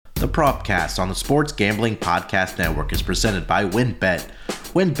The Propcast on the Sports Gambling Podcast Network is presented by WynnBET.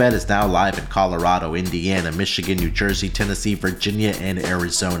 WynnBET is now live in Colorado, Indiana, Michigan, New Jersey, Tennessee, Virginia, and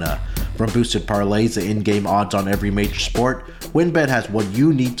Arizona. From boosted parlays to in-game odds on every major sport, WynnBET has what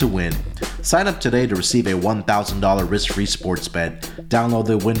you need to win. Sign up today to receive a $1,000 risk-free sports bet. Download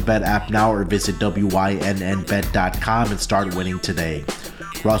the WynnBET app now or visit wynnbet.com and start winning today.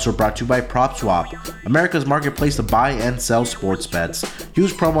 We're also brought to you by PropSwap, America's marketplace to buy and sell sports bets.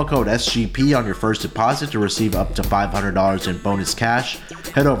 Use promo code SGP on your first deposit to receive up to $500 in bonus cash.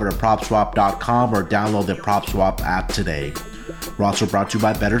 Head over to PropSwap.com or download the PropSwap app today. We're also brought to you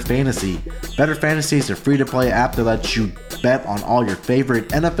by Better Fantasy. Better Fantasy is a free-to-play app that lets you bet on all your favorite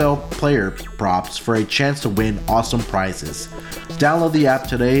NFL player props for a chance to win awesome prizes. Download the app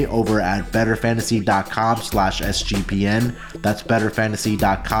today over at betterfantasy.com/SGPN. That's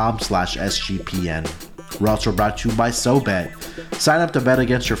betterfantasy.com/SGPN. We're also brought to you by SoBet. Sign up to bet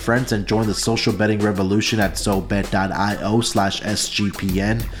against your friends and join the social betting revolution at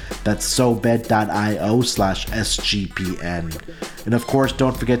SoBet.io/SGPN. That's SoBet.io/SGPN. And of course,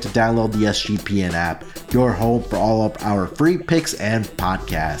 don't forget to download the SGPN app, your home for all of our free picks and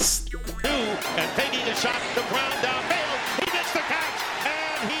podcasts. And taking a shot, the ground downfield. He gets the catch,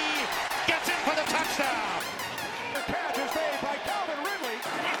 and he gets in for the touchdown. The catch is made by Calvin Ridley.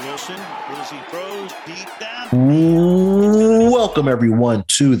 Wilson, as he throws deep down. Welcome, everyone,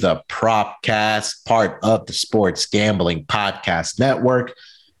 to the Propcast, part of the Sports Gambling Podcast Network.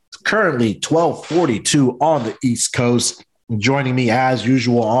 It's currently 12:42 on the East Coast. Joining me, as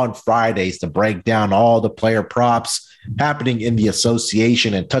usual, on Fridays to break down all the player props happening in the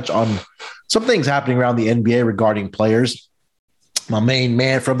association and touch on some things happening around the NBA regarding players. My main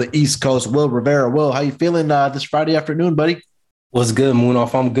man from the East Coast, Will Rivera. Will, how you feeling this Friday afternoon, buddy? What's good,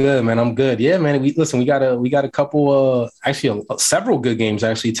 Moonoff? I'm good, man. I'm good. Yeah, man. We got a couple, several good games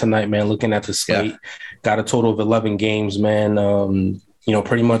actually tonight, man. Looking at the slate, got a total of 11 games, man.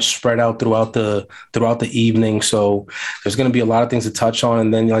 Pretty much spread out throughout the evening. So there's going to be a lot of things to touch on.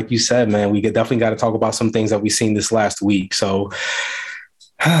 And then, like you said, man, we definitely got to talk about some things that we've seen this last week. So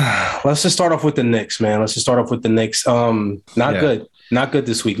let's just start off with the Knicks, man. Not good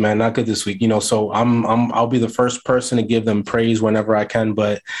this week, man. Not good this week. So I'll be the first person to give them praise whenever I can.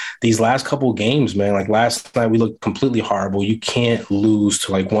 But these last couple of games, man, like last night, we looked completely horrible. You can't lose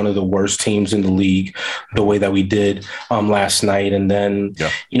to like one of the worst teams in the league the way that we did last night. And then,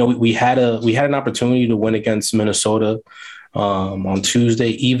 we had an opportunity to win against Minnesota on Tuesday,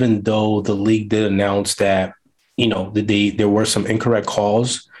 even though the league did announce that, there were some incorrect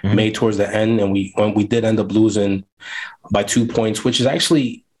calls made towards the end, and we did end up losing by 2 points, which is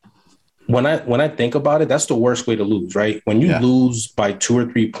actually, when I think about it, that's the worst way to lose, right? When you lose by 2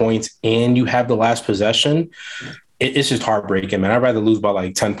 or 3 points and you have the last possession, it's just heartbreaking, man. I'd rather lose by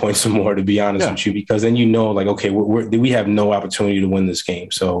like 10 points or more, to be honest with you, because then like, okay, we have no opportunity to win this game.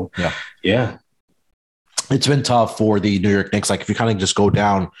 So, yeah. It's been tough for the New York Knicks. Like, if you kind of just go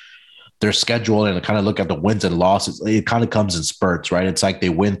down their schedule and kind of look at the wins and losses, it kind of comes in spurts, right? It's like they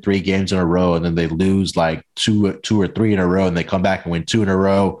win 3 games in a row and then they lose like two or 3 in a row, and they come back and win 2 in a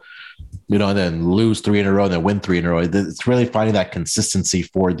row, and then lose 3 in a row and then win 3 in a row. It's really finding that consistency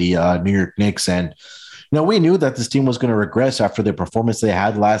for the New York Knicks. And, we knew that this team was going to regress after the performance they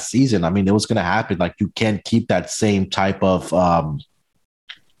had last season. I mean, it was going to happen. Like, you can't keep that same type of,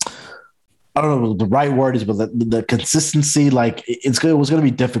 I don't know what the right word is, but the consistency, like it was going to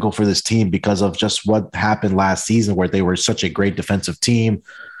be difficult for this team because of just what happened last season, where they were such a great defensive team.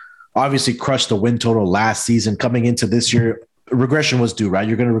 Obviously crushed the win total last season. Coming into this year, regression was due, right?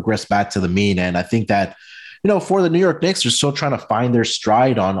 You're going to regress back to the mean. And I think that, for the New York Knicks, they're still trying to find their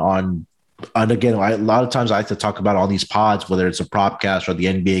stride and again, a lot of times I like to talk about all these pods, whether it's a Propcast or the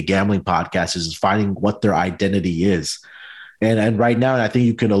NBA gambling podcast, is finding what their identity is. And right now, and I think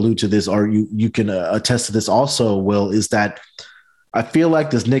you can allude to this, or you can attest to this also, Will, is that I feel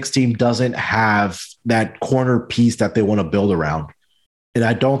like this Knicks team doesn't have that corner piece that they want to build around. And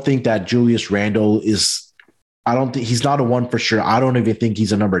I don't think that Julius Randle he's not a one for sure. I don't even think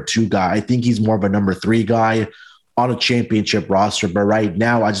he's a number 2 guy. I think he's more of a number 3 guy on a championship roster. But right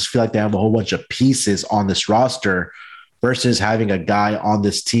now, I just feel like they have a whole bunch of pieces on this roster versus having a guy on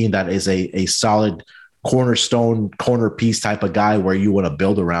this team that is a solid cornerstone, corner piece type of guy where you want to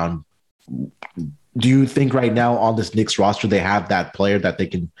build around. Do you think right now on this Knicks roster, they have that player that they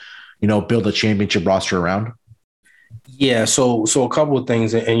can, build a championship roster around? Yeah, so a couple of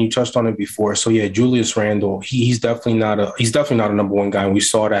things, and you touched on it before. So yeah, Julius Randle, he's definitely not a number one guy. And we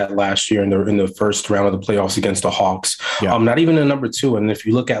saw that last year in the first round of the playoffs against the Hawks. Yeah. Not even a number two. And if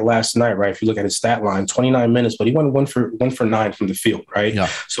you look at last night, right, if you look at his stat line, 29 minutes, but he went one for 9 from the field, right? Yeah.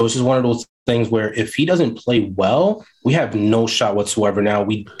 So it's just one of those things where if he doesn't play well, we have no shot whatsoever. Now,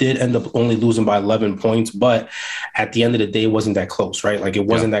 we did end up only losing by 11 points, but at the end of the day, it wasn't that close, right? Like, it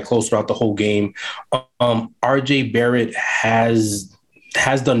wasn't that close throughout the whole game. RJ Barrett has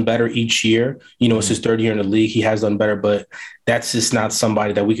done better each year. You know, it's his third year in the league. He has done better, but that's just not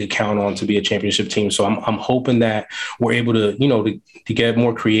somebody that we could count on to be a championship team. So I'm hoping that we're able to, you know, to get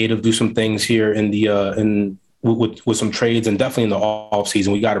more creative, do some things here in the with some trades, and definitely in the off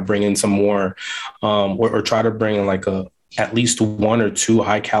season, we got to bring in some more, or try to bring in like at least one or two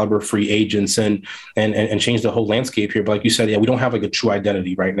high caliber free agents and change the whole landscape here. But like you said, yeah, we don't have like a true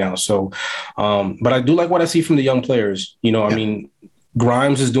identity right now. So, but I do like what I see from the young players. You know, I mean,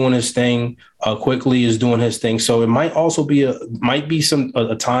 Grimes is doing his thing. Quickly is doing his thing. So it might also be a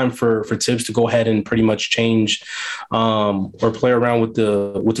time for Tibbs to go ahead and pretty much change, or play around with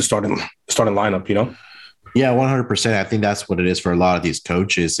the starting lineup, you know? Yeah, 100%. I think that's what it is for a lot of these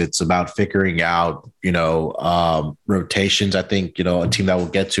coaches. It's about figuring out, you know, rotations. I think, you know, a team that we'll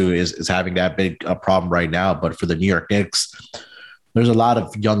get to is having that big problem right now. But for the New York Knicks, there's a lot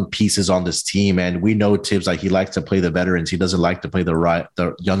of young pieces on this team, and we know Tibbs, like, he likes to play the veterans. He doesn't like to play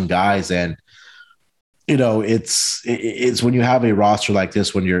the young guys. And, you know, it's when you have a roster like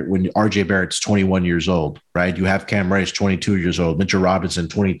this, when RJ Barrett's 21 years old, right? You have Cam Reddish 22 years old, Mitchell Robinson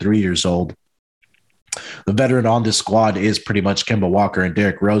 23 years old. The veteran on this squad is pretty much Kemba Walker and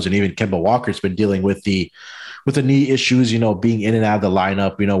Derrick Rose, and even Kemba Walker's been dealing with the knee issues, you know, being in and out of the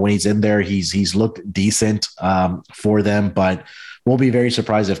lineup. You know, when he's in there, he's looked decent for them, but we'll be very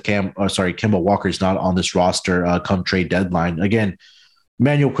surprised if Kemba Walker is not on this roster come trade deadline. Again,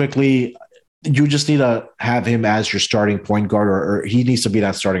 Manuel Quickley, you just need to have him as your starting point guard, or he needs to be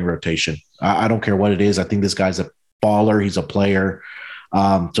that starting rotation. I don't care what it is. I think this guy's a baller. He's a player.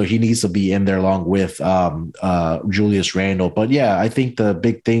 So he needs to be in there along with Julius Randle. But yeah, I think the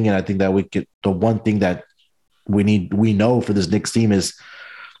big thing, and I think that the one thing that we know for this Knicks team is,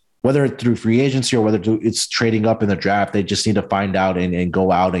 whether it's through free agency or whether it's trading up in the draft, they just need to find out and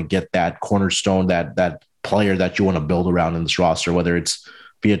go out and get that cornerstone, that player that you want to build around in this roster, whether it's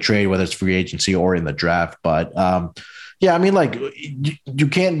via trade, whether it's free agency or in the draft. But yeah, I mean, like, you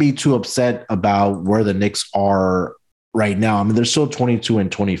can't be too upset about where the Knicks are right now. I mean, they're still 22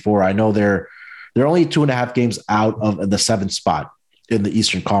 and 24. I know they're only 2.5 games out of the 7th spot in the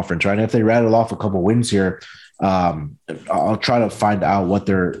Eastern Conference, right? And if they rattle off a couple wins here, I'll try to find out what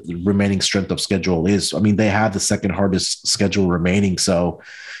their remaining strength of schedule is. I mean, they have the second hardest schedule remaining, so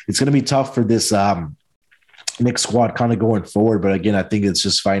it's going to be tough for this Knicks squad kind of going forward. But again, I think it's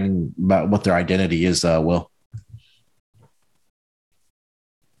just finding about what their identity is, Will.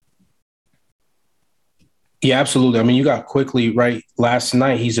 Yeah, absolutely. I mean, you got Quickley, right? Last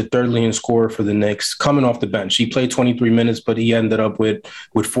night, he's a third leading scorer for the Knicks, coming off the bench. He played 23 minutes, but he ended up with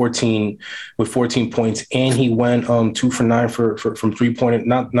 14 points, and he went 2 for 9 from 3-point.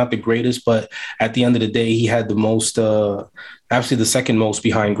 Not the greatest, but at the end of the day, he had the most, actually the second most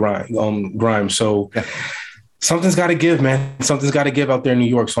behind Grimes. So something's got to give, man. Something's got to give out there in New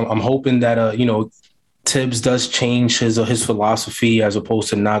York. So I'm hoping that you know, Tibbs does change his philosophy, as opposed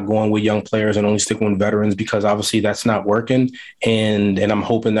to not going with young players and only sticking with veterans, because obviously that's not working. And I'm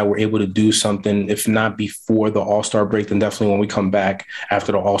hoping that we're able to do something, if not before the All-Star break, then definitely when we come back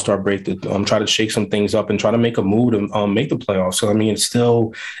after the All-Star break, to try to shake some things up and try to make a move to make the playoffs. So I mean, it's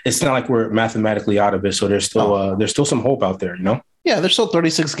not like we're mathematically out of it. So there's still some hope out there, you know? Yeah, there's still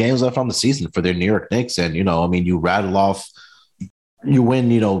 36 games left on the season for the New York Knicks, and you know, I mean, you rattle off. You win,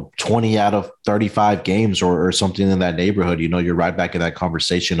 you know, 20 out of 35 games or something in that neighborhood, you know, you're right back in that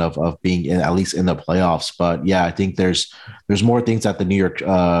conversation of being at least in the playoffs. But yeah, I think there's more things that the New York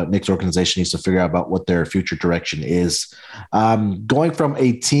Knicks organization needs to figure out about what their future direction is. Going from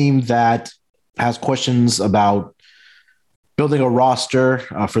a team that has questions about building a roster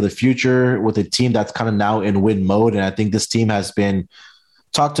for the future with a team that's kind of now in win mode. And I think this team has been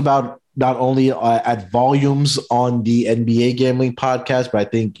talked about not only at volumes on the NBA Gambling Podcast, but I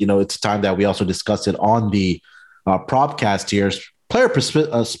think, you know, it's time that we also discuss it on the Propcast here, player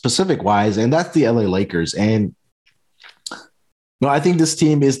specific wise, and that's the LA Lakers. And you know, I think this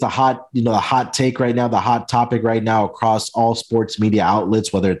team is the hot take right now, the hot topic right now across all sports media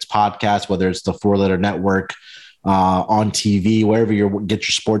outlets, whether it's podcasts, whether it's the 4-Letter Network, on TV, wherever you get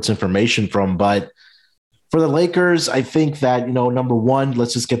your sports information from. But For the Lakers, I think that, number one,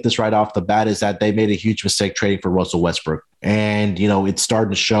 let's just get this right off the bat, is that they made a huge mistake trading for Russell Westbrook. And, it's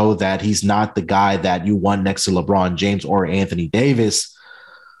starting to show that he's not the guy that you want next to LeBron James or Anthony Davis.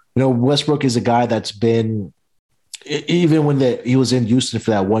 Westbrook is a guy that's been, even when he was in Houston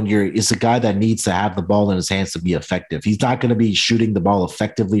for that 1 year, is a guy that needs to have the ball in his hands to be effective. He's not going to be shooting the ball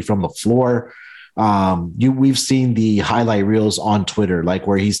effectively from the floor. We've seen the highlight reels on Twitter, like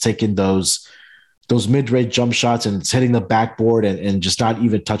where he's taking those mid-range jump shots and it's hitting the backboard and just not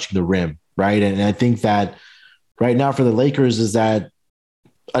even touching the rim, right? And I think that right now for the Lakers is that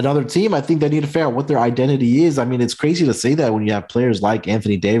another team, I think they need to figure out what their identity is. I mean, it's crazy to say that when you have players like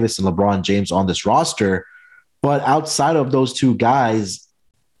Anthony Davis and LeBron James on this roster, but outside of those two guys,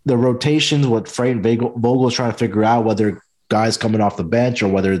 the rotations, what Frank Vogel is trying to figure out, whether guys coming off the bench or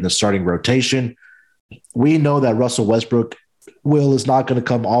whether in the starting rotation, we know that Russell Westbrook is not going to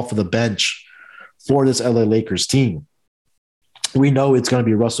come off of the bench for this LA Lakers team. We know it's going to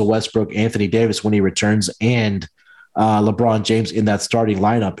be Russell Westbrook, Anthony Davis when he returns, and LeBron James in that starting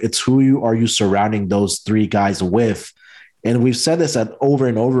lineup. It's who are you surrounding those three guys with? And we've said this over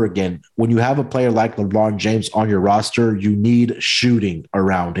and over again. When you have a player like LeBron James on your roster, you need shooting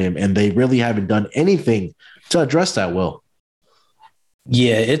around him, and they really haven't done anything to address that, Will.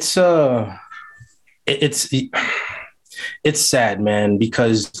 Yeah, it's sad, man,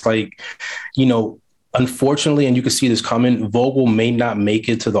 because unfortunately, and you can see this coming, Vogel may not make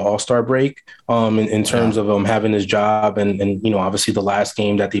it to the All-Star break in terms of having his job. And obviously the last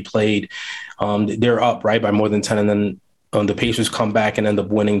game that they played, they're up, right, by more than 10. And then the Pacers come back and end up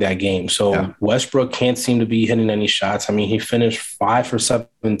winning that game. So Westbrook can't seem to be hitting any shots. I mean, he finished 5 for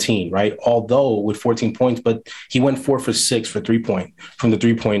 17, right? Although with 14 points, but he went 4 for 6 for 3-point from the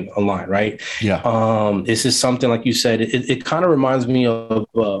 3-point line, right? Yeah. This is something, like you said, it kind of reminds me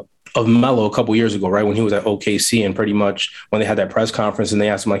of Melo a couple years ago, right? When he was at OKC and pretty much when they had that press conference and they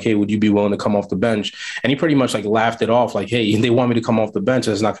asked him like, hey, would you be willing to come off the bench? And he pretty much like laughed it off like, hey, they want me to come off the bench.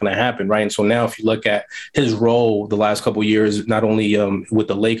 That's not going to happen, right? And so now if you look at his role the last couple of years, not only with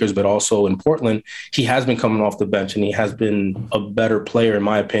the Lakers, but also in Portland, he has been coming off the bench and he has been a better player, in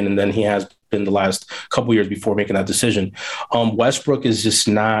my opinion, than he has been the last couple years before making that decision. Westbrook is just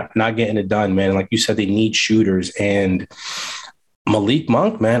not getting it done, man. Like you said, they need shooters. And Malik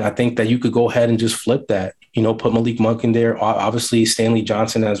Monk, man, I think that you could go ahead and just flip that, put Malik Monk in there. Obviously, Stanley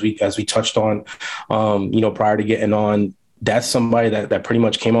Johnson, as we touched on, prior to getting on, that's somebody that pretty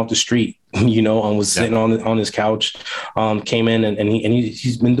much came off the street, and was sitting on his couch, came in and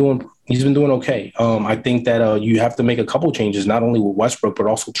he's been doing okay. I think that you have to make a couple changes, not only with Westbrook, but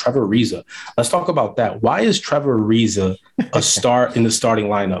also Trevor Ariza. Let's talk about that. Why is Trevor Ariza a star in the starting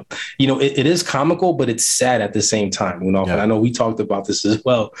lineup? It is comical, but it's sad at the same time. And I know we talked about this as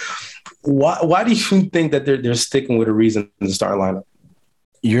well. Why do you think that they're sticking with Ariza in the starting lineup?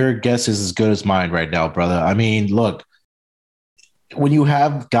 Your guess is as good as mine right now, brother. I mean, look, when you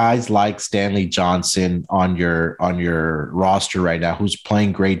have guys like Stanley Johnson on your roster right now, who's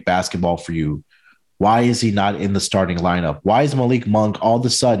playing great basketball for you, why is he not in the starting lineup? Why is Malik Monk all of a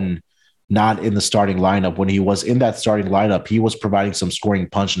sudden not in the starting lineup? When he was in that starting lineup, he was providing some scoring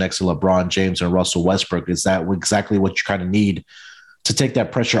punch next to LeBron James and Russell Westbrook. Is that exactly what you kind of need to take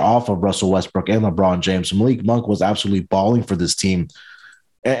that pressure off of Russell Westbrook and LeBron James? Malik Monk was absolutely balling for this team.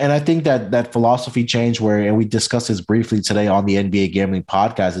 And I think that philosophy change and we discussed this briefly today on the NBA Gambling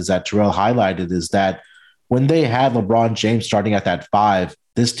Podcast, is that Terrell highlighted, is that when they had LeBron James starting at that 5,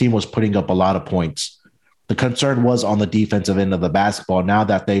 this team was putting up a lot of points. The concern was on the defensive end of the basketball. Now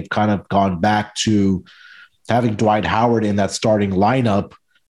that they've kind of gone back to having Dwight Howard in that starting lineup,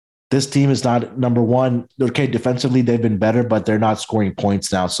 this team is not, number one, okay, defensively they've been better, but they're not scoring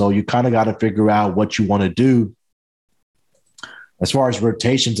points now. So you kind of got to figure out what you want to do as far as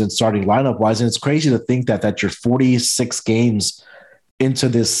rotations and starting lineup wise. And it's crazy to think that you're 46 games into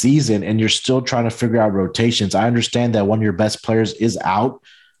this season and you're still trying to figure out rotations. I understand that one of your best players is out,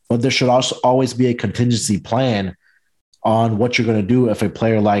 but there should also always be a contingency plan on what you're going to do if a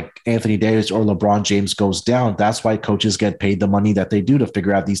player like Anthony Davis or LeBron James goes down. That's why coaches get paid the money that they do to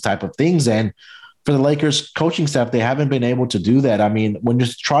figure out these type of things. And for the Lakers coaching staff, they haven't been able to do that. I mean, when you're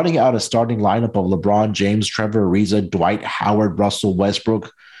trotting out a starting lineup of LeBron James, Trevor Ariza, Dwight Howard, Russell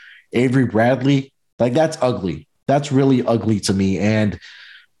Westbrook, Avery Bradley, like that's ugly. That's really ugly to me. And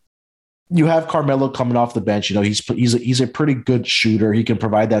you have Carmelo coming off the bench. He's a pretty good shooter. He can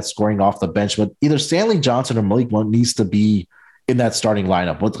provide that scoring off the bench. But either Stanley Johnson or Malik Monk needs to be in that starting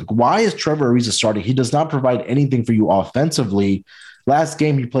lineup. But why is Trevor Ariza starting? He does not provide anything for you offensively. Last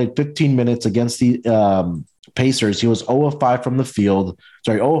game, he played 15 minutes against the Pacers. He was 0 of 5 from the field.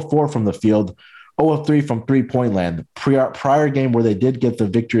 0 of 4 from the field, 0 of 3 from three-point land. The prior game where they did get the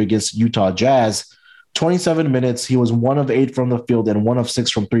victory against Utah Jazz, 27 minutes, he was 1 of 8 from the field and 1 of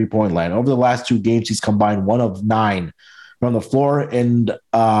 6 from three-point land. Over the last 2 games, he's combined 1 of 9 from the floor and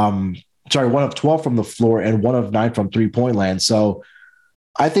 1 of 12 from the floor and 1 of 9 from three-point land. So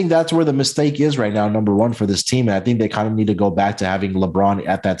I think that's where the mistake is right now, number one, for this team. And I think they kind of need to go back to having LeBron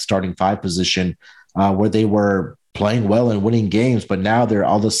at that starting 5 position where they were playing well and winning games, but now they're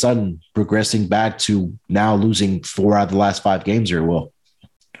all of a sudden progressing back to now losing 4 out of the last 5 games here, Will.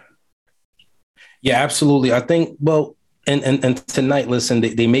 Yeah, absolutely. I think, well, and tonight, listen,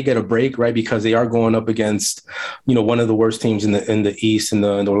 they may get a break, right? Because they are going up against, one of the worst teams in the East, in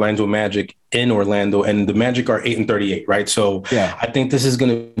the Orlando Magic in Orlando, and the Magic are 8-38, right? So yeah, I think this is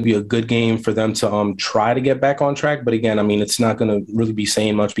going to be a good game for them to try to get back on track. But again, I mean, it's not going to really be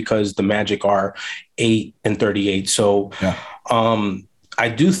saying much because the Magic are 8-38. So yeah. I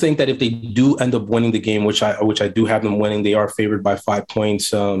do think that if they do end up winning the game, which I do have them winning, they are favored by 5 points.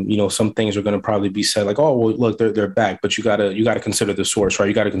 Some things are going to probably be said like, oh, well, look, they're back, but you gotta consider the source, right?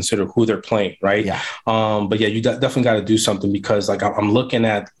 You got to consider who they're playing, right? Yeah. But yeah, you definitely got to do something because like I'm looking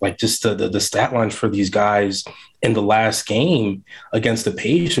at like just the stat lines for these guys in the last game against the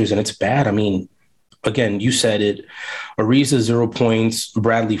Pacers, and it's bad. I mean, again, you said it. Ariza, 0 points.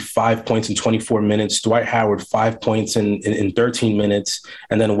 Bradley, 5 points in 24 minutes. Dwight Howard, 5 points in 13 minutes.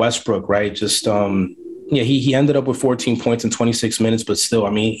 And then Westbrook, right? Just, he ended up with 14 points in 26 minutes, but still,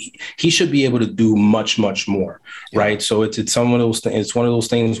 I mean, he should be able to do much, much more, right? So it's one of those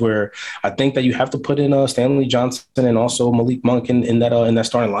things where I think that you have to put in Stanley Johnson and also Malik Monk in that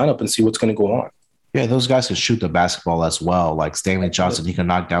starting lineup and see what's going to go on. Yeah, those guys can shoot the basketball as well. Like Stanley Johnson, he can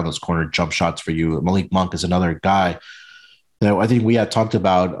knock down those corner jump shots for you. Malik Monk is another guy that I think we had talked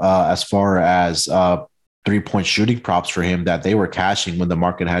about as far as 3-point shooting props for him that they were cashing when the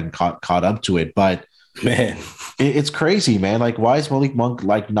market hadn't caught up to it. But man, it's crazy, man. Like, why is Malik Monk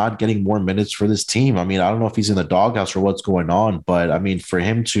like not getting more minutes for this team? I mean, I don't know if he's in the doghouse or what's going on, but I mean, for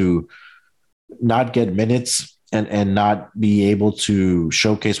him to not get minutes and not be able to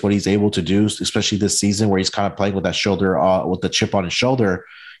showcase what he's able to do, especially this season where he's kind of playing with that shoulder, with the chip on his shoulder.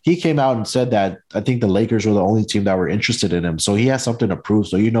 He came out and said that I think the Lakers were the only team that were interested in him. So he has something to prove.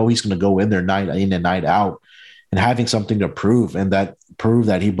 So, he's going to go in there night in and night out and having something to prove and prove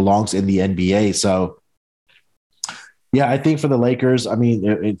that he belongs in the NBA. So, yeah, I think for the Lakers, I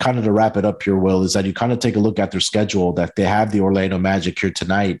mean, kind of to wrap it up here, Will, is that you kind of take a look at their schedule that they have the Orlando Magic here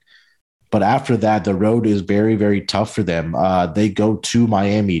tonight. But after that, the road is very, very tough for them. They go to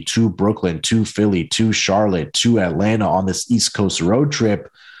Miami, to Brooklyn, to Philly, to Charlotte, to Atlanta on this East Coast road trip.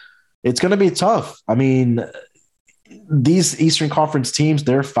 It's going to be tough. I mean, these Eastern Conference teams,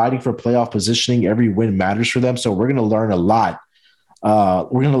 they're fighting for playoff positioning. Every win matters for them. So we're going to learn a lot.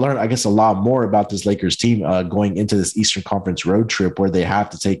 We're going to learn, I guess, a lot more about this Lakers team going into this Eastern Conference road trip where they have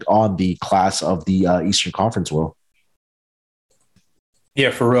to take on the class of the Eastern Conference, Will.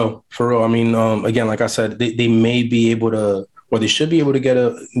 Yeah, for real. I mean, again, like I said, they may be able to, or they should be able to get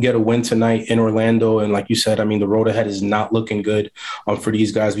a win tonight in Orlando. And like you said, I mean, the road ahead is not looking good for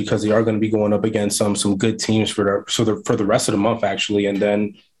these guys because they are going to be going up against some good teams for the rest of the month, actually. And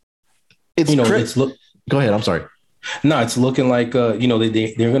then go ahead. I'm sorry. No, it's looking like they're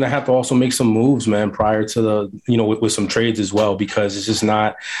going to have to also make some moves, man, prior to the with some trades as well, because it's just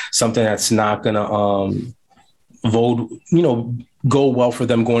not something that's not going to go well for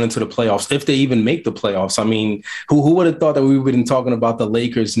them going into the playoffs, if they even make the playoffs. I mean, who would have thought that we would have been talking about the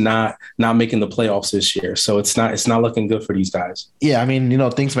Lakers not making the playoffs this year? So it's not looking good for these guys. Yeah, I mean,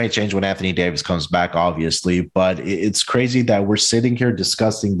 things may change when Anthony Davis comes back, obviously, but it's crazy that we're sitting here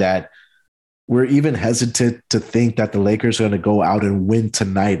discussing that. We're even hesitant to think that the Lakers are going to go out and win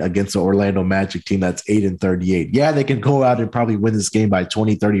tonight against the Orlando Magic team that's 8-38. Yeah, they can go out and probably win this game by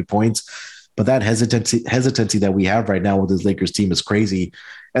 20, 30 points. But that hesitancy that we have right now with this Lakers team is crazy.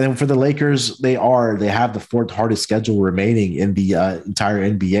 And then for the Lakers, they have the 4th hardest schedule remaining in the entire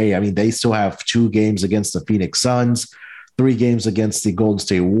NBA. I mean, they still have 2 games against the Phoenix Suns, 3 games against the Golden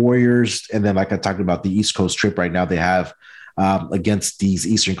State Warriors. And then, like I talked about, the East Coast trip right now, they have against these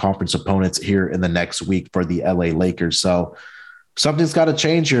Eastern Conference opponents here in the next week for the LA Lakers. So something's got to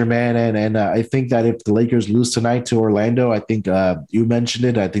change here, man. And I think that if the Lakers lose tonight to Orlando, I think you mentioned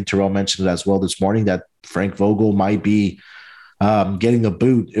it. I think Terrell mentioned it as well this morning that Frank Vogel might be getting a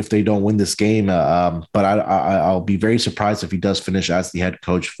boot if they don't win this game. But I'll be very surprised if he does finish as the head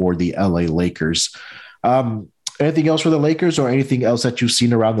coach for the LA Lakers. Anything else for the Lakers or anything else that you've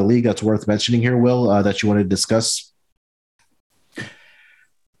seen around the league that's worth mentioning here, Will, that you want to discuss?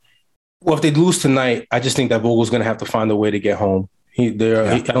 Well, if they lose tonight, I just think that Vogel's going to have to find a way to get home.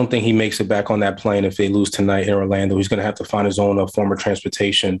 I don't think he makes it back on that plane if they lose tonight in Orlando. He's going to have to find his own form of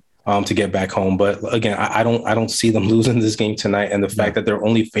transportation to get back home. But again, I don't see them losing this game tonight. And the fact that they're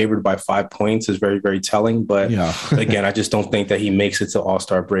only favored by 5 points is very, very telling. But again, I just don't think that he makes it to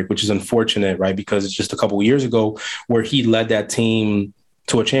All-Star break, which is unfortunate, right? Because it's just a couple of years ago where he led that team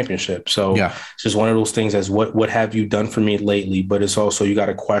to a championship. So it's just one of those things as what have you done for me lately? But it's also, you got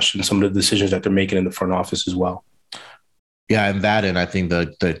to question some of the decisions that they're making in the front office as well. Yeah, and I think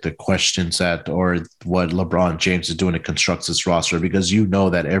the questions that, or what LeBron James is doing to construct this roster, because you know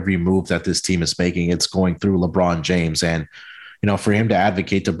that every move that this team is making, it's going through LeBron James. And, for him to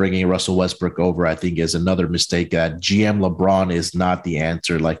advocate to bringing Russell Westbrook over, I think is another mistake. That GM LeBron is not the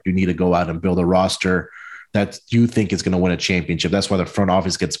answer. Like, you need to go out and build a roster that you think is going to win a championship. That's why the front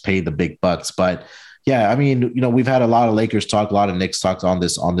office gets paid the big bucks. But yeah, I mean, we've had a lot of Lakers talk, a lot of Knicks talk on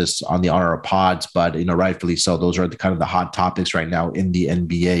the Honor of Pods, but rightfully so. Those are kind of the hot topics right now in the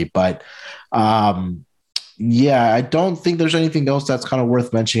NBA. But yeah, I don't think there's anything else that's kind of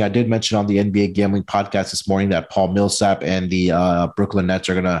worth mentioning. I did mention on the NBA Gambling Podcast this morning that Paul Millsap and the Brooklyn Nets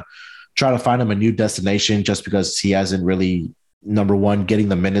are going to try to find him a new destination, just because he hasn't really, number one, getting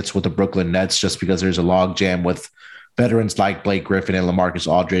the minutes with the Brooklyn Nets, just because there's a log jam with veterans like Blake Griffin and LaMarcus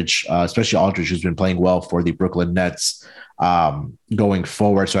Aldridge, especially Aldridge, who's been playing well for the Brooklyn Nets going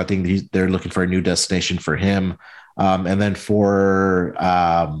forward. So I think they're looking for a new destination for him. And then for,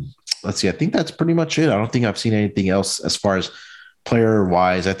 let's see, I think that's pretty much it. I don't think I've seen anything else as far as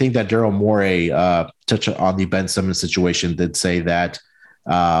player-wise. I think that Daryl Morey, touched on the Ben Simmons situation, did say that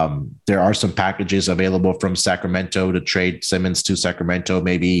there are some packages available from Sacramento to trade Simmons to Sacramento,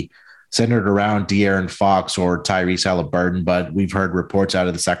 maybe centered around De'Aaron Fox or Tyrese Halliburton. But we've heard reports out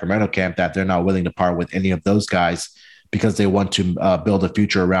of the Sacramento camp that they're not willing to part with any of those guys because they want to build a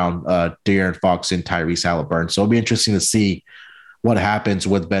future around De'Aaron Fox and Tyrese Halliburton. So it'll be interesting to see what happens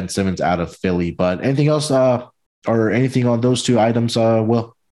with Ben Simmons out of Philly. But anything else or anything on those two items,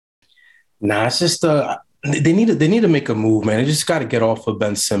 Will? Nah, it's just they need to make a move, man. They just got to get off of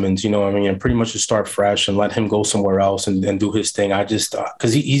Ben Simmons, and pretty much just start fresh and let him go somewhere else and do his thing. I just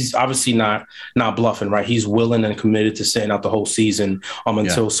because he's obviously not bluffing, right? He's willing and committed to sitting out the whole season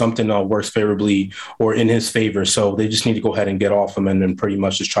until something works favorably or in his favor. So they just need to go ahead and get off him and then pretty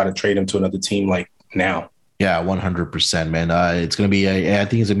much just try to trade him to another team like now. Yeah, 100%, man. It's going to be I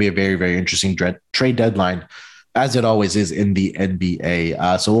think it's going to be a very, very interesting trade deadline, as it always is in the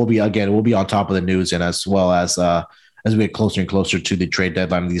NBA. So we'll be on top of the news, and as well as we get closer and closer to the trade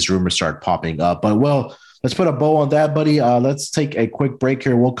deadline, these rumors start popping up. But let's put a bow on that, buddy. Let's take a quick break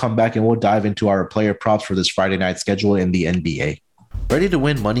here. We'll come back and we'll dive into our player props for this Friday night schedule in the NBA. Ready to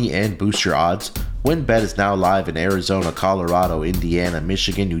win money and boost your odds? WynnBET is now live in Arizona, Colorado, Indiana,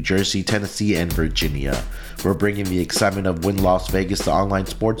 Michigan, New Jersey, Tennessee, and Virginia. We're bringing the excitement of Wynn Las Vegas to online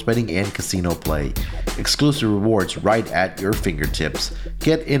sports betting and casino play. Exclusive rewards right at your fingertips.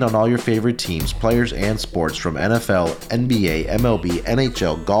 Get in on all your favorite teams, players, and sports from NFL, NBA, MLB,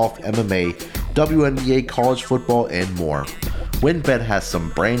 NHL, golf, MMA, WNBA, college football, and more. WynnBET has some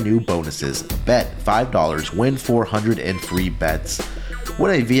brand new bonuses. Bet $5, win $400 in free bets.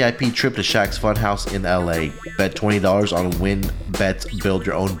 Win a VIP trip to Shaq's Funhouse in LA. Bet $20 on WynnBET's Build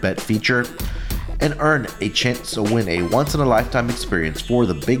Your Own Bet feature. And earn a chance to win a once-in-a-lifetime experience for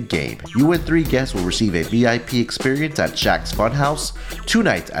the big game. You win 3 guests will receive a VIP experience at Shaq's Funhouse, 2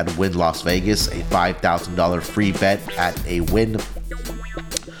 nights at Wynn Las Vegas, a $5,000 free bet at a Wynn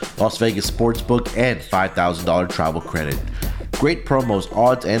Las Vegas Sportsbook, and $5,000 travel credit. Great promos,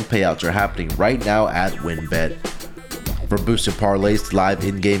 odds, and payouts are happening right now at WynnBET. From boosted parlays to live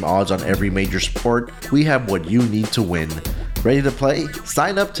in-game odds on every major sport, we have what you need to win. Ready to play?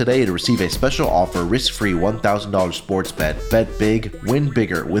 Sign up today to receive a special offer, risk-free $1,000 sports bet. Bet big, win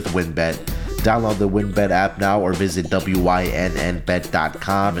bigger with WynnBET. Download the WynnBET app now or visit wynnbet.com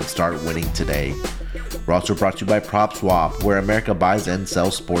and start winning today. We're also brought to you by PropSwap, where America buys and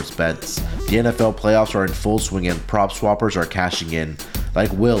sells sports bets. The NFL playoffs are in full swing and prop swappers are cashing in.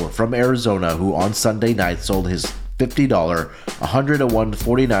 Like Will from Arizona, who on Sunday night sold his $50 101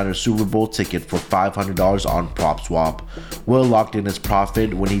 49ers Super Bowl ticket for $500 on PropSwap. Will locked in his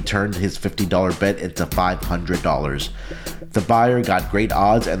profit when he turned his $50 bet into $500. The buyer got great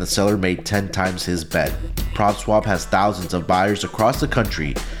odds and the seller made 10 times his bet. PropSwap has thousands of buyers across the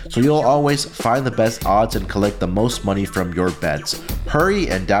country, so you'll always find the best odds and collect the most money from your bets. Hurry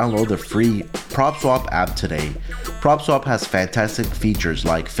and download the free PropSwap app today. PropSwap has fantastic features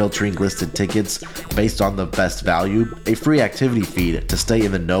like filtering listed tickets based on the best value, a free activity feed to stay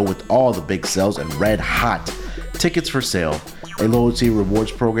in the know with all the big sales and red hot tickets for sale, a loyalty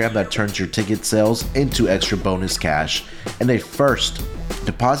rewards program that turns your ticket sales into extra bonus cash and a first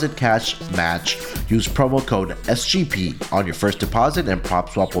deposit cash match. Use promo code SGP on your first deposit and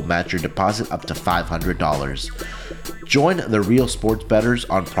PropSwap will match your deposit up to $500. Join the real sports bettors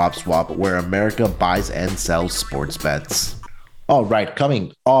on PropSwap, where America buys and sells sports bets. All right,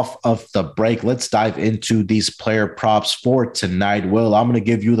 coming off of the break, let's dive into these player props for tonight. Will, I'm going to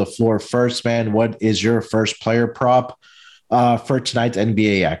give you the floor first, man. What is your first player prop for tonight's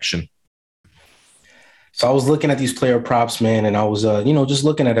NBA action? So I was looking at these player props, man, and I was, just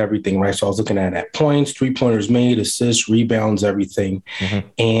looking at everything, right? So I was looking at points, 3-pointers made, assists, rebounds, everything. Mm-hmm.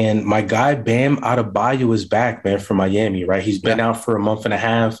 And my guy, Bam Adebayo, is back, man, from Miami, right? He's been out for a month and a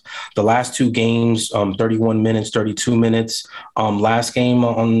half. The last two games, 31 minutes, 32 minutes. Last game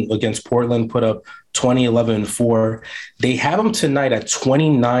against Portland put up 20, 11, and 4. They have him tonight at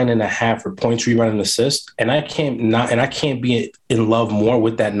 29.5 for points, rebound, and assist. And I can't be in love more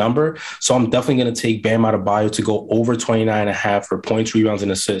with that number. So I'm definitely going to take Bam Adebayo to go over 29.5 for points, rebounds,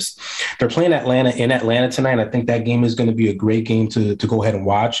 and assists. They're playing in Atlanta tonight. And I think that game is going to be a great game to go ahead and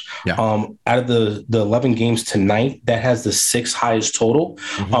watch. Yeah. Out of the 11 games tonight, that has the 6th highest total.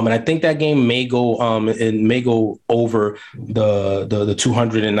 Mm-hmm. And I think that game may go over the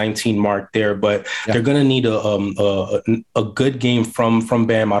 219 mark there, but they're going to need a good game from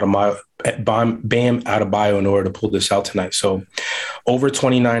Bam Adebayo in order to pull this out tonight. So over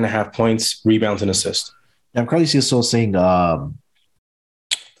 29.5 points, rebounds, and assists. I'm currently still seeing Clint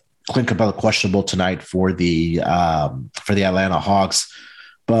Capella questionable tonight for the Atlanta Hawks.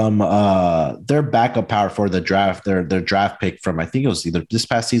 Their backup power for the draft, their draft pick from, I think it was either this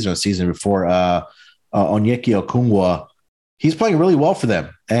past season or the season before, Onyeka Okongwu. He's playing really well for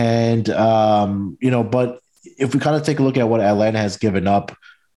them. And, but if we kind of take a look at what Atlanta has given up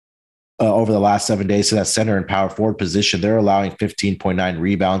over the last 7 days to that center and power forward position, they're allowing 15.9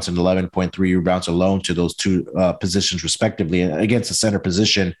 rebounds and 11.3 rebounds alone to those two positions respectively. And against the center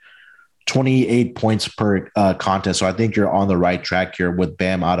position, 28 points per contest. So I think you're on the right track here with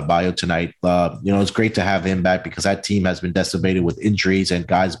Bam Adebayo tonight. It's great to have him back because that team has been decimated with injuries and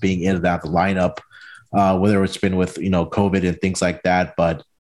guys being in and out of the lineup. Whether it's been with, COVID and things like that. But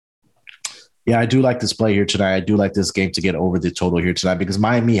yeah, I do like this play here tonight. I do like this game to get over the total here tonight because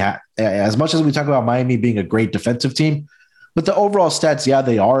Miami, as much as we talk about Miami being a great defensive team, but the overall stats, yeah,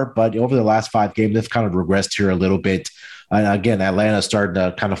 they are. But over the last 5 games, they've kind of regressed here a little bit. And again, Atlanta started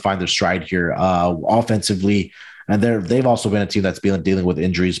to kind of find their stride here offensively. And they've also been a team that's been dealing with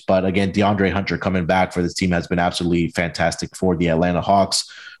injuries. But again, DeAndre Hunter coming back for this team has been absolutely fantastic for the Atlanta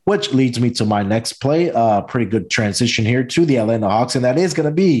Hawks, which leads me to my next play. Pretty good transition here to the Atlanta Hawks, and that is going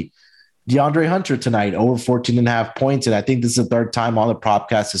to be DeAndre Hunter tonight, over 14.5 points. And I think this is the third time on the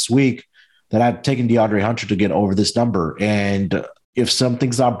Propcast this week that I've taken DeAndre Hunter to get over this number. And if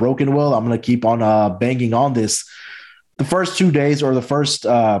something's not broken, Will, I'm going to keep on banging on this. The first 2 days or the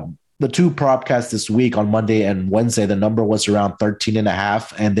two Propcasts this week on Monday and Wednesday, the number was around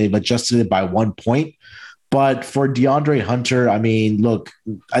 13.5, and they've adjusted it by 1 point. But for DeAndre Hunter, I mean, look,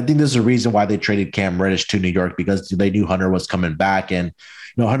 I think there's a reason why they traded Cam Reddish to New York because they knew Hunter was coming back. And,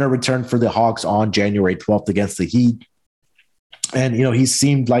 Hunter returned for the Hawks on January 12th against the Heat. And, he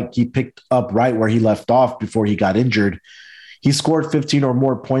seemed like he picked up right where he left off before he got injured. He scored 15 or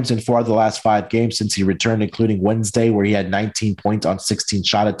more points in 4 of the last 5 games since he returned, including Wednesday, where he had 19 points on 16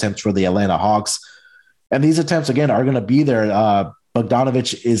 shot attempts for the Atlanta Hawks. And these attempts, again, are going to be there.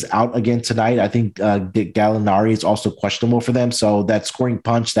 Bogdanovich is out again tonight. I think Gallinari is also questionable for them. So that scoring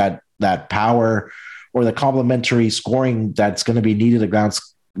punch, that power, or the complementary scoring that's going to be needed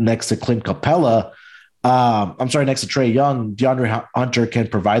next to Clint Capella, next to Trae Young, DeAndre Hunter can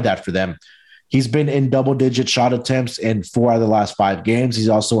provide that for them. He's been in double-digit shot attempts in 4 out of the last 5 games. He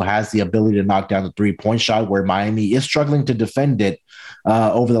also has the ability to knock down the 3-point shot, where Miami is struggling to defend it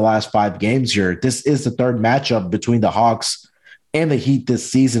over the last 5 games here. This is the third matchup between the Hawks and the Heat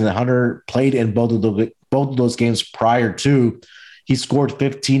this season. And Hunter played in both of those games prior to. He scored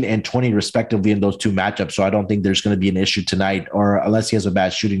 15 and 20 respectively in those 2 matchups. So I don't think there's going to be an issue tonight, or unless he has a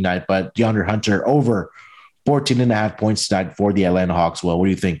bad shooting night. But DeAndre Hunter over 14.5 points tonight for the Atlanta Hawks. Well, what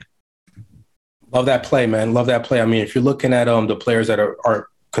do you think? Love that play, man. Love that play. I mean, if you're looking at the players that are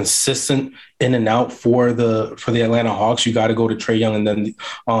consistent in and out for the Atlanta Hawks, you got to go to Trae Young and then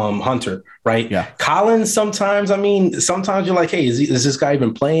Hunter, right? Yeah. Collins, sometimes you're like, hey, is this guy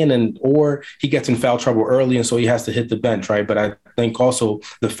even playing? Or he gets in foul trouble early, and so he has to hit the bench, right? But I think also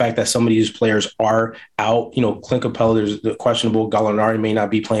the fact that some of these players are out, Clint Capella, there's the questionable, Gallinari may not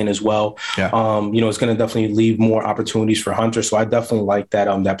be playing as well. Yeah. It's going to definitely leave more opportunities for Hunter. So I definitely like that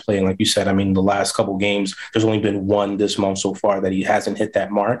play. And like you said, I mean, the last couple games, there's only been one this month so far that he hasn't hit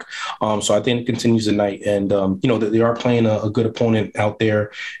that mark. So I think it continues tonight. And, they are playing a good opponent out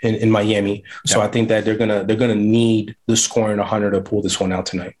there in Miami. So I think that they're gonna need the scoring 100 to pull this one out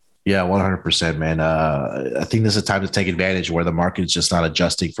tonight. Yeah, 100%, man. I think this is a time to take advantage where the market is just not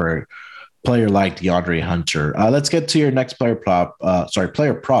adjusting for a player like DeAndre Hunter. Let's get to your next player prop.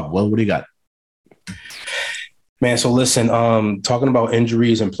 Player prop. Well, what do you got? Man, so listen, talking about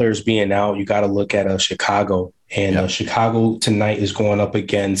injuries and players being out, you got to look at Chicago. And Chicago tonight is going up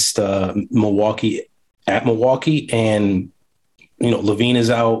against Milwaukee at Milwaukee. And, Levine is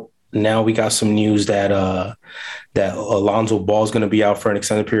out. Now we got some news that Alonzo Ball is going to be out for an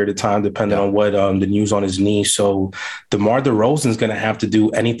extended period of time, depending on what the news on his knee. So DeMar DeRozan is going to have to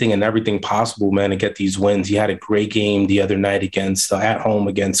do anything and everything possible, man, to get these wins. He had a great game the other night at home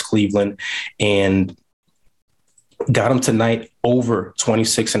against Cleveland, and got him tonight over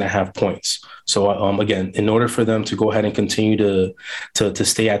 26.5 points. So again, in order for them to go ahead and continue to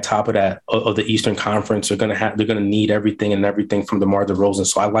stay at top of the Eastern Conference, they're gonna need everything from DeMar DeRozan.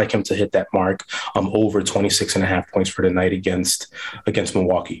 So I like him to hit that mark over 26.5 points for the night against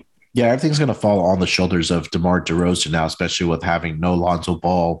Milwaukee. Yeah, everything's going to fall on the shoulders of DeMar DeRozan now, especially with having no Lonzo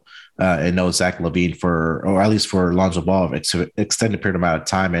Ball and no Zach LaVine or at least for Lonzo Ball, extended period amount of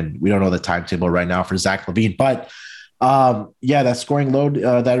time. And we don't know the timetable right now for Zach LaVine, but that scoring load,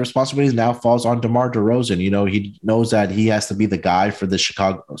 that responsibility now falls on DeMar DeRozan. He knows that he has to be the guy for the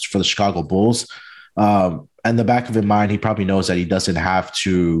Chicago Bulls. And the back of his mind, he probably knows that he doesn't have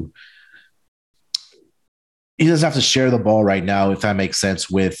to share the ball right now, if that makes sense,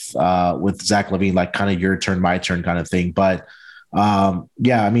 with Zach LaVine, like kind of your turn, my turn kind of thing. But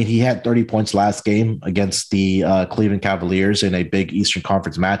he had 30 points last game against the Cleveland Cavaliers in a big Eastern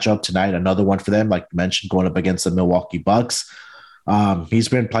Conference matchup tonight. Another one for them, like you mentioned, going up against the Milwaukee Bucks. He's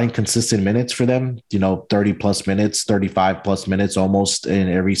been playing consistent minutes for them, 30 plus minutes, 35 plus minutes almost in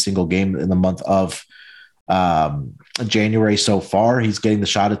every single game in the month of January so far. He's getting the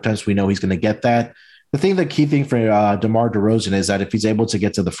shot attempts. We know he's going to get that. The key thing for DeMar DeRozan is that if he's able to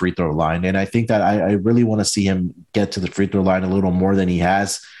get to the free throw line, and I think that I really want to see him get to the free throw line a little more than he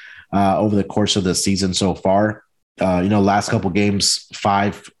has over the course of the season so far. Last couple games,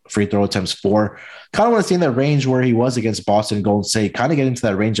 5 free throw attempts, 4. Kind of want to see in that range where he was against Boston and Golden State, kind of get into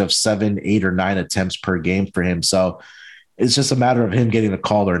that range of 7, 8, or 9 attempts per game for him. So it's just a matter of him getting the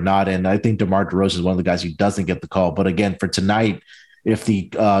call or not. And I think DeMar DeRozan is one of the guys who doesn't get the call. But again, for tonight, if the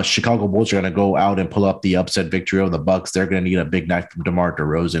Chicago Bulls are going to go out and pull up the upset victory over the Bucks, they're going to need a big night from DeMar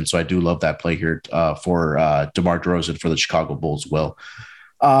DeRozan. So I do love that play here for DeMar DeRozan for the Chicago Bulls. For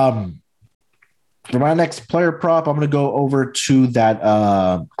my next player prop, I'm going to go over to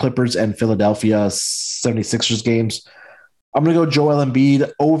that Clippers and Philadelphia 76ers games. I'm going to go Joel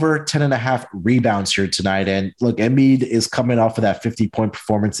Embiid over 10.5 rebounds here tonight. And look, Embiid is coming off of that 50-point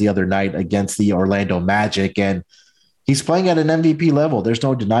performance the other night against the Orlando Magic, and he's playing at an MVP level. There's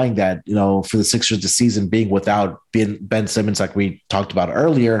no denying that, for the Sixers this season being without Ben Simmons, like we talked about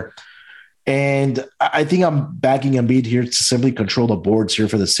earlier. And I think I'm backing Embiid here to simply control the boards here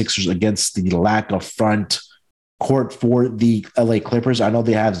for the Sixers against the lack of front court for the LA Clippers. I know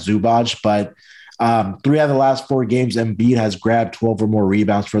they have Zubac, but 3 out of the last 4 games, Embiid has grabbed 12 or more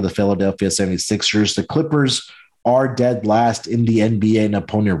rebounds for the Philadelphia 76ers. The Clippers are dead last in the NBA in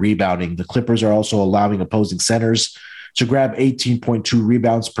opponent rebounding. The Clippers are also allowing opposing centers to grab 18.2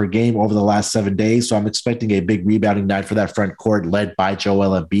 rebounds per game over the last 7 days. So I'm expecting a big rebounding night for that front court led by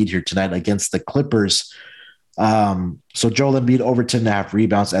Joel Embiid here tonight against the Clippers. So Joel Embiid over 10.5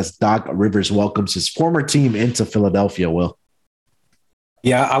 rebounds as Doc Rivers welcomes his former team into Philadelphia, Will.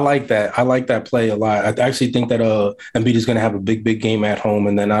 Yeah, I like that. I like that play a lot. I actually think that Embiid is going to have a big game at home,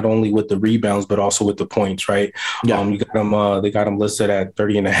 and then not only with the rebounds but also with the points, right? Yeah. You got him. They got him listed at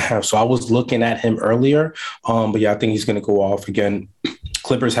 30.5. So I was looking at him earlier, but yeah, I think he's going to go off again.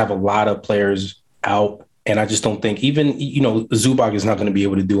 Clippers have a lot of players out, and I just don't think even Zubac is not going to be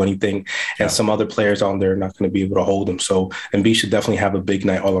able to do anything, and some other players on there are not going to be able to hold him. So Embiid should definitely have a big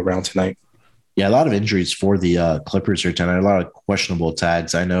night all around tonight. Yeah, a lot of injuries for the Clippers here tonight. A lot of questionable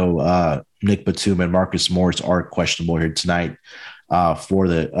tags. I know Nick Batum and Marcus Morris are questionable here tonight for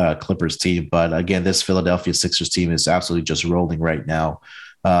the Clippers team. But again, this Philadelphia Sixers team is absolutely just rolling right now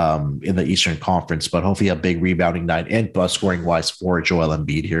in the Eastern Conference. But hopefully a big rebounding night and scoring-wise for Joel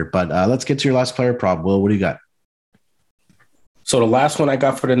Embiid here. But let's get to your last player prop. Will, what do you got? So the last one I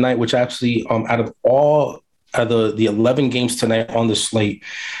got for the night, which actually out of all the 11 games tonight on the slate,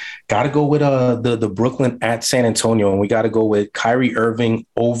 got to go with the Brooklyn at San Antonio, and we got to go with Kyrie Irving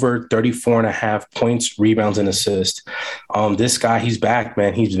over 34.5 points, rebounds, and assists. This guy, he's back,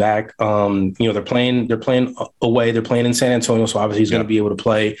 man. He's back. They're playing away. They're playing in San Antonio, so obviously he's going to be able to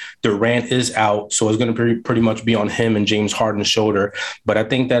play. Durant is out, so it's going to pretty much be on him and James Harden's shoulder. But I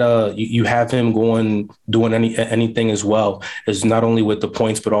think that you have him doing anything as well, is not only with the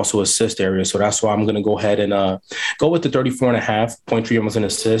points but also assist area. So that's why I'm going to go ahead and go with the 34.5 point, rebounds, and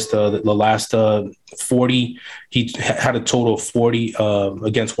assists. The last 40, he had a total of 40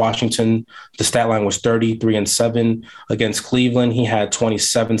 against Washington. The stat line was 33-7 against Cleveland. He had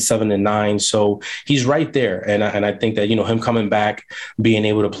 27, 7 and 9. So he's right there. And I think that, him coming back, being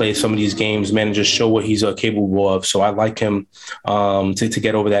able to play some of these games, man, and just show what he's capable of. So I like him to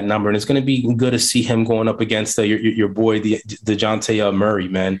get over that number. And it's going to be good to see him going up against your boy, DeJounte Murray,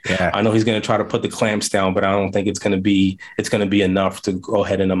 man. Yeah. I know he's going to try to put the clamps down, but I don't think it's going to be enough to go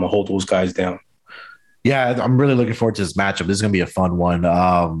ahead and hold those guys down. Yeah, I'm really looking forward to this matchup. This is going to be a fun one,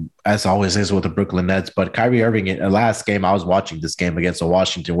 as always is with the Brooklyn Nets. But Kyrie Irving, in the last game, I was watching this game against the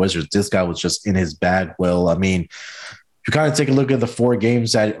Washington Wizards. This guy was just in his bag, Will. I mean, if you kind of take a look at the 5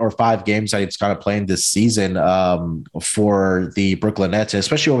 games that he's kind of playing this season for the Brooklyn Nets,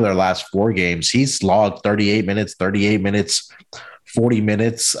 especially over their last 4 games, he's logged 38 minutes, 40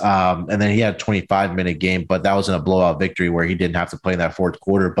 minutes, and then he had a 25-minute game, but that was in a blowout victory where he didn't have to play in that fourth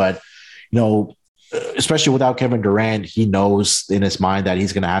quarter. But, especially without Kevin Durant, he knows in his mind that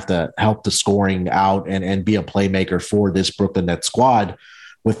he's going to have to help the scoring out and be a playmaker for this Brooklyn Nets squad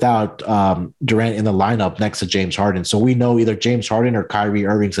without Durant in the lineup next to James Harden. So we know either James Harden or Kyrie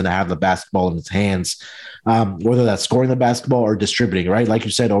Irving's going to have the basketball in his hands, whether that's scoring the basketball or distributing, right? Like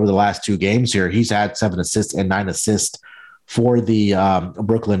you said, over the last 2 games here, he's had 7 assists and 9 assists for the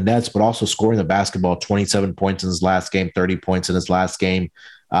Brooklyn Nets, but also scoring the basketball, 27 points in his last game, 30 points in his last game.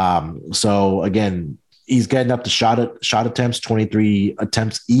 So again, he's getting up to shot attempts, 23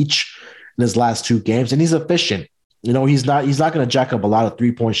 attempts each in his last 2 games, and he's efficient. He's not going to jack up a lot of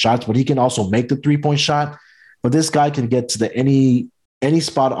 3-point shots, but he can also make the 3-point shot. But this guy can get to any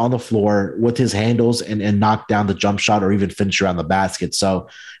spot on the floor with his handles and knock down the jump shot or even finish around the basket. So,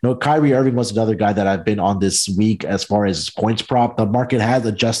 Kyrie Irving was another guy that I've been on this week as far as his points prop. The market has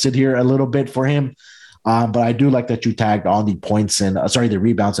adjusted here a little bit for him. But I do like that you tagged on the points and the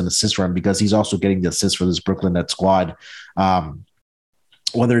rebounds and assists for him, because he's also getting the assists for this Brooklyn Nets squad.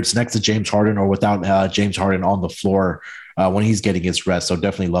 Whether it's next to James Harden or without James Harden on the floor when he's getting his rest. So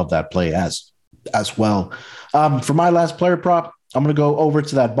definitely love that play as well. For my last player prop, I'm going to go over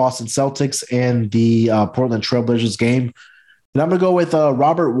to that Boston Celtics and the Portland Trailblazers game. And I'm going to go with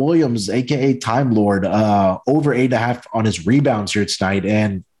Robert Williams, a.k.a. Time Lord, over 8.5 on his rebounds here tonight.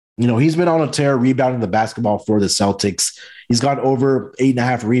 And, he's been on a tear rebounding the basketball for the Celtics. He's got over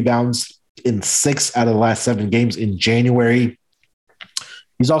 8.5 rebounds in 6 out of the last 7 games in January.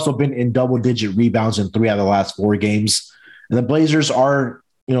 He's also been in double-digit rebounds in 3 out of the last 4 games. And the Blazers are,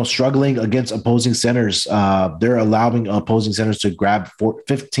 struggling against opposing centers. They're allowing opposing centers to grab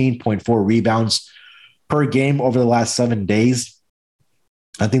 15.4 rebounds per game over the last 7 days.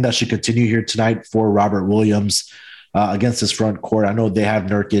 I think that should continue here tonight for Robert Williams against his front court. I know they have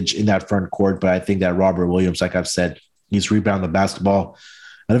Nurkic in that front court, but I think that Robert Williams, like I've said, he's rebounding the basketball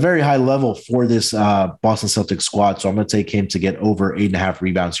at a very high level for this Boston Celtics squad. So I'm going to take him to get over 8.5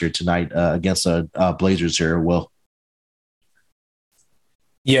 rebounds here tonight against the Blazers here, Will.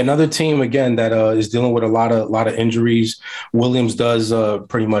 Yeah, another team, again, that is dealing with a lot of injuries. Williams does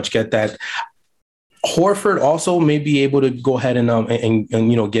pretty much get that. Horford also may be able to go ahead and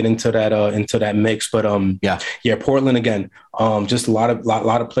get into that mix, but Portland again, just a lot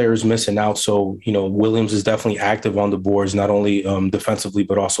of players missing out. So Williams is definitely active on the boards, not only defensively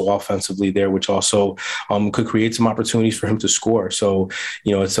but also offensively there, which also could create some opportunities for him to score. So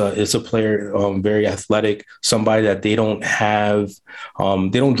it's a player very athletic, somebody that they don't have,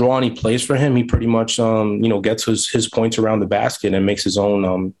 they don't draw any plays for him. He pretty much gets his points around the basket and makes his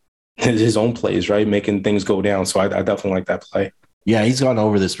own plays, right? Making things go down. So I definitely like that play. Yeah, he's gone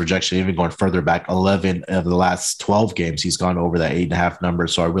over this projection, even going further back. 11 of the last 12 games, he's gone over that 8.5 number.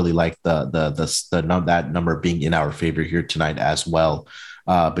 So I really like that number being in our favor here tonight as well,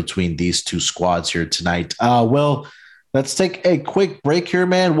 between these 2 squads here tonight. Will, let's take a quick break here,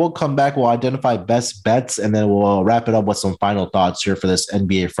 man. We'll come back. We'll identify best bets, and then we'll wrap it up with some final thoughts here for this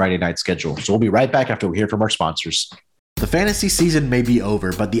NBA Friday night schedule. So we'll be right back after we hear from our sponsors. The fantasy season may be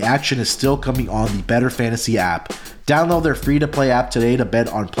over, but the action is still coming on the Better Fantasy app. Download their free-to-play app today to bet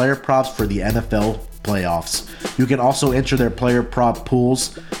on player props for the NFL, playoffs. You can also enter their player prop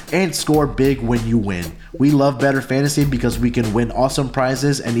pools and score big when you win. We love Better Fantasy because we can win awesome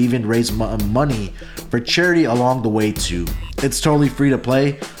prizes and even raise money for charity along the way too. It's totally free to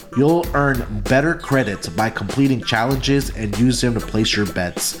play. You'll earn better credits by completing challenges and use them to place your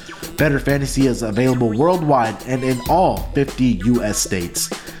bets. Better Fantasy is available worldwide and in all 50 US states.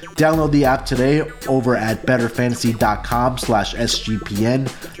 Download the app today over at betterfantasy.com/SGPN.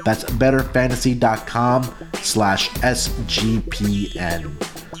 That's betterfantasy.com/SGPN.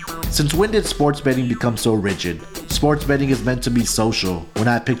 Since when did sports betting become so rigid? Sports betting is meant to be social. When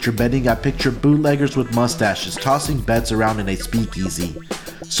I picture betting, I picture bootleggers with mustaches tossing bets around in a speakeasy.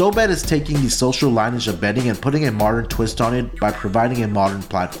 SoBet is taking the social lineage of betting and putting a modern twist on it by providing a modern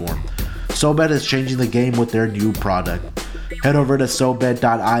platform. SoBet is changing the game with their new product. Head over to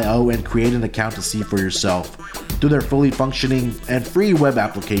SoBet.io and create an account to see for yourself. Through their fully functioning and free web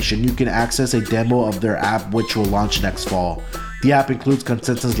application, you can access a demo of their app which will launch next fall. The app includes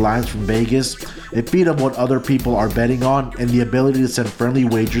consensus lines from Vegas, a feed of what other people are betting on, and the ability to send friendly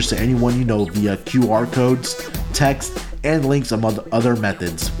wagers to anyone you know via QR codes, text, and links among other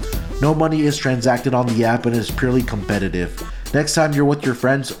methods. No money is transacted on the app and is purely competitive. Next time you're with your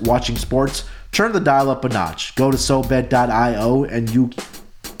friends watching sports, turn the dial up a notch. Go to SoBet.io and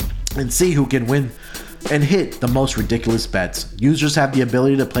see who can win and hit the most ridiculous bets. Users have the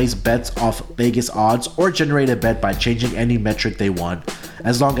ability to place bets off Vegas odds or generate a bet by changing any metric they want,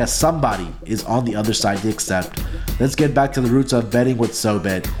 as long as somebody is on the other side to accept. Let's get back to the roots of betting with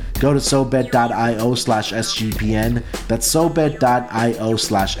SoBet. Go to SoBet.io/SGPN. That's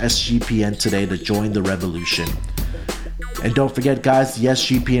SoBet.io/SGPN today to join the revolution. And don't forget, guys, the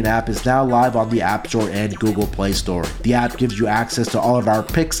SGPN app is now live on the App Store and Google Play Store. The app gives you access to all of our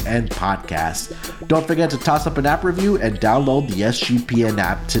picks and podcasts. Don't forget to toss up an app review and download the SGPN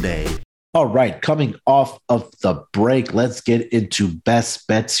app today. All right, coming off of the break, let's get into best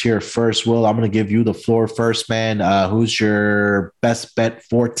bets here first. Will, I'm going to give you the floor first, man. Who's your best bet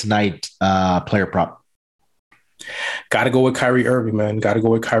for tonight, player prop? Got to go with Kyrie Irving, man. Got to go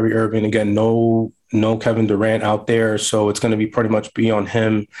with Kyrie Irving. Again, no Kevin Durant out there, so it's going to be pretty much be on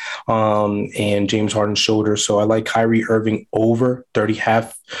him and James Harden's shoulder. So I like Kyrie Irving over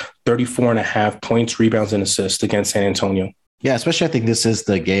 34.5 points, rebounds, and assists against San Antonio. Yeah, especially I think this is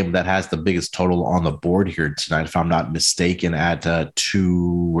the game that has the biggest total on the board here tonight, if I'm not mistaken, at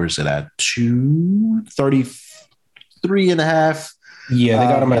 233.5. Yeah, they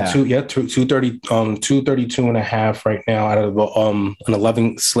got him at 232.5 right now out of an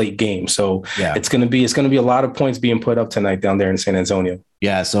 11 slate game. So yeah, it's gonna be a lot of points being put up tonight down there in San Antonio.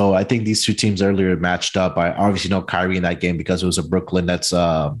 Yeah, so I think these two teams earlier matched up. I obviously know Kyrie in that game because it was a Brooklyn Nets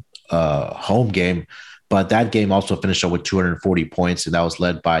home game, but that game also finished up with 240 points, and that was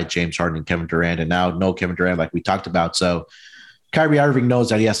led by James Harden and Kevin Durant. And now no Kevin Durant, like we talked about. So Kyrie Irving knows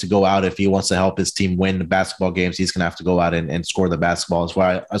that he has to go out if he wants to help his team win the basketball games. He's going to have to go out and score the basketball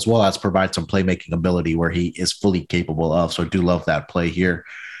as well as provide some playmaking ability where he is fully capable of. So I do love that play here.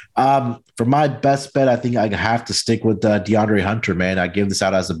 For my best bet, I think I have to stick with DeAndre Hunter, man. I give this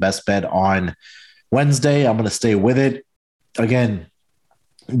out as the best bet on Wednesday. I'm going to stay with it. Again,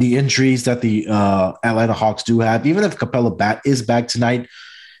 the injuries that the Atlanta Hawks do have, even if Capella is back tonight,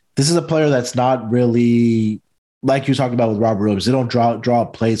 this is a player that's not really – like you talked about with Robert Williams, they don't draw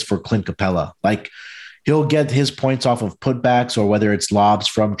plays for Clint Capella. Like, he'll get his points off of putbacks or whether it's lobs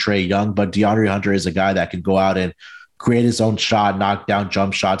from Trae Young, but DeAndre Hunter is a guy that can go out and create his own shot, knock down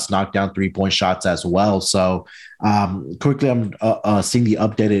jump shots, knock down three-point shots as well. So quickly, I'm seeing the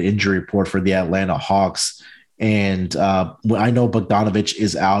updated injury report for the Atlanta Hawks. And I know Bogdanovic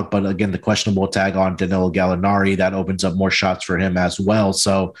is out, but again, the questionable tag on Danilo Gallinari, that opens up more shots for him as well.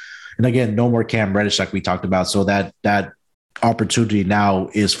 So, and again, no more Cam Reddish like we talked about. So that opportunity now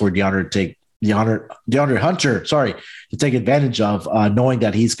is for DeAndre Hunter, to take advantage of, knowing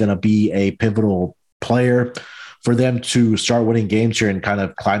that he's going to be a pivotal player for them to start winning games here and kind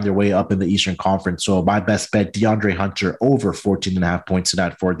of climb their way up in the Eastern Conference. So my best bet, DeAndre Hunter over 14.5 points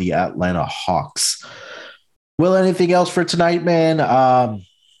tonight for the Atlanta Hawks. Will, anything else for tonight, man?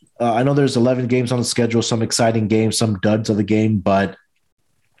 I know there's 11 games on the schedule, some exciting games, some duds of the game, but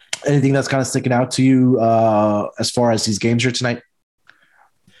anything that's kind of sticking out to you as far as these games here tonight?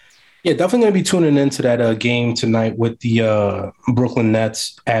 Yeah, definitely going to be tuning into that game tonight with the Brooklyn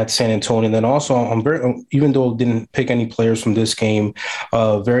Nets at San Antonio. And then also, even though I didn't pick any players from this game,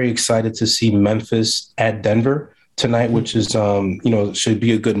 very excited to see Memphis at Denver tonight, which is should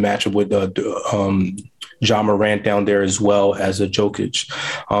be a good matchup with Ja Morant down there as well as a Jokic.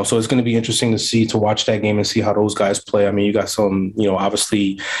 So it's going to be interesting to watch that game and see how those guys play. I mean, you got some,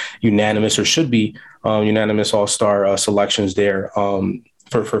 obviously unanimous or should be unanimous all-star selections there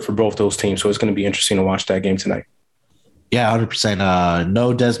for both those teams. So it's going to be interesting to watch that game tonight. Yeah, 100%.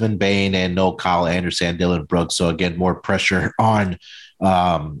 No Desmond Bane and no Kyle Anderson, Dylan Brooks. So again, more pressure on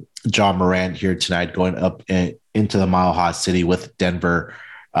Ja Morant here tonight, going up into the Mile High City with Denver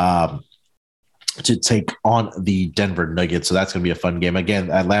to take on the Denver Nuggets. So that's going to be a fun game.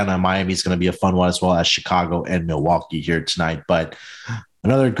 Again, Atlanta and Miami is going to be a fun one, as well as Chicago and Milwaukee here tonight. But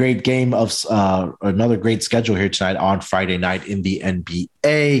another great game of another great schedule here tonight on Friday night in the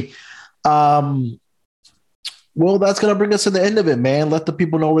NBA. Well, that's going to bring us to the end of it, man. Let the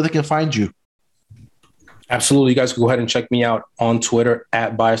people know where they can find you. Absolutely. You guys can go ahead and check me out on Twitter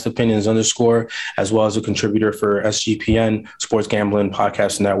at biasedopinions_, as well as a contributor for SGPN, Sports Gambling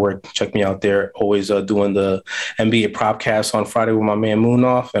Podcast Network. Check me out there. Always doing the NBA Propcast on Friday with my man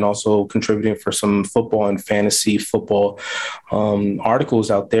Moonoff, and also contributing for some football and fantasy football articles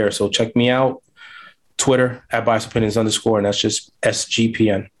out there. So check me out. Twitter at biasedopinions_, and that's just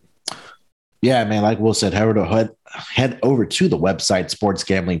SGPN. Yeah, man, like Will said, head over to the website,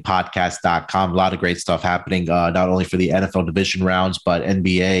 sportsgamblingpodcast.com. A lot of great stuff happening, not only for the NFL division rounds, but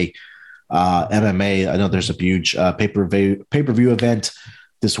NBA, MMA. I know there's a huge pay-per-view event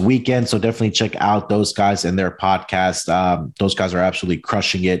this weekend, so definitely check out those guys and their podcast. Those guys are absolutely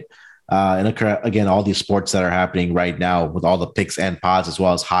crushing it. And again, all these sports that are happening right now with all the picks and pods, as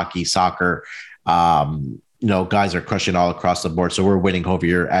well as hockey, soccer, guys are crushing all across the board. So we're winning over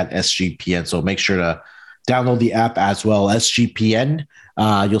here at SGPN. So make sure to download the app as well, SGPN.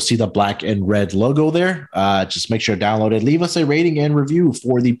 You'll see the black and red logo there. Just make sure to download it. Leave us a rating and review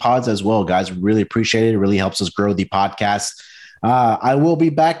for the pods as well, guys. We really appreciate it. It really helps us grow the podcast. I will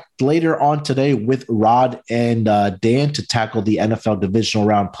be back later on today with Rod and Dan to tackle the NFL divisional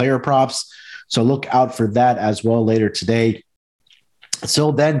round player props. So look out for that as well later today.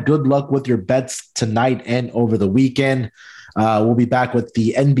 So then, good luck with your bets tonight and over the weekend. We'll be back with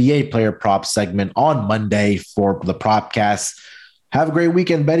the NBA player prop segment on Monday for the Propcast. Have a great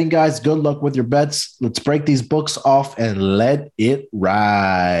weekend betting, guys. Good luck with your bets. Let's break these books off and let it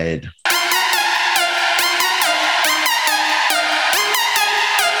ride.